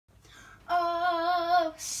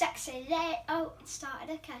sexy there. Oh, it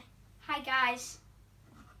started, okay. Hi guys.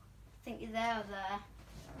 I think you're there or there.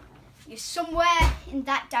 You're somewhere in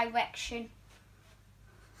that direction.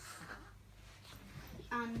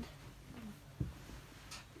 And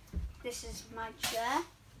this is my chair.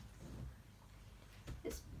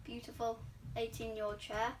 This beautiful 18-year-old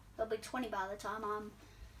chair. It'll be 20 by the time I'm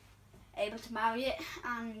able to marry it.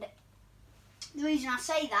 And the reason I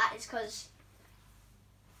say that is because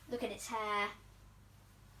look at its hair.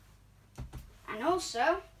 And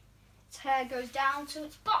also, its hair goes down to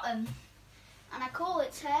its bottom. And I call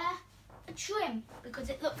its hair a trim because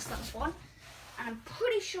it looks like one. And I'm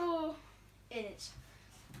pretty sure it is.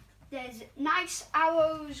 There's nice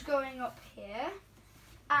arrows going up here.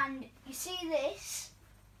 And you see this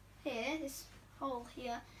here, this hole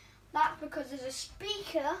here. That's because there's a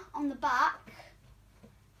speaker on the back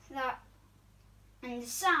and the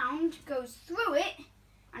sound goes through it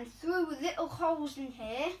and through little holes in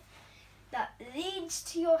here that leads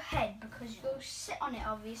to your head because you'll sit on it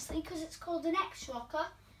obviously because it's called an X-rocker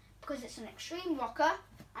because it's an extreme rocker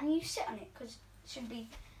and you sit on it because it should be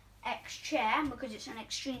X-chair because it's an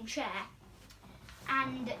extreme chair,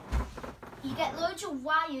 and you get loads of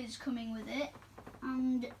wires coming with it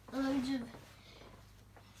and loads of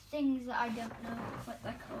things that I don't know what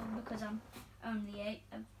they're called because I'm only 8.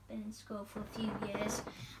 I've been in school for a few years,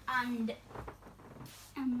 and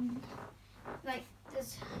like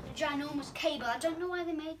there's a ginormous cable. I don't know why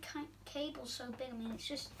they made cables so big. I mean, it's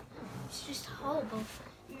just horrible.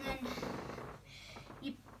 And then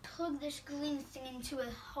you plug this green thing into a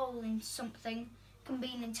hole in something. It can be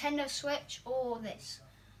a Nintendo Switch or this,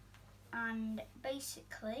 and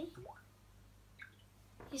basically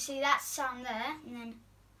you see that sound there, and then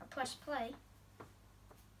I press play.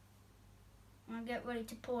 And I'll get ready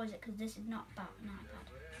to pause it because this is not about an iPad.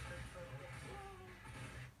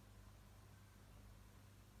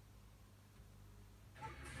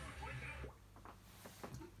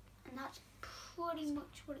 And that's pretty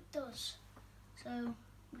much what it does. So I'm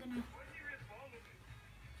gonna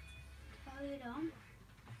carry it on.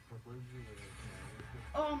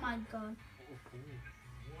 Oh my god.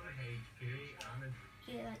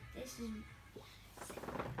 Yeah, like this is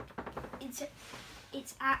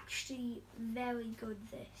it's actually very good,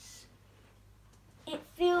 this. It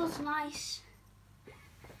feels nice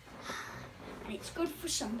and it's good for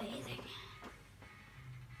sunbathing.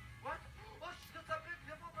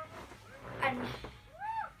 And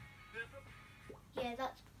yeah,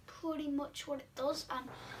 that's pretty much what it does, and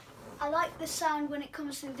I like the sound when it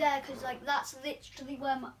comes through there because like that's literally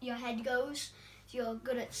where your head goes. So you're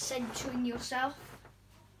good at centering yourself.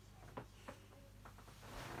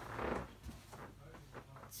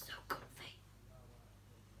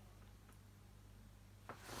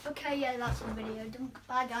 Okay, yeah, that's the video.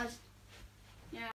 Bye, guys.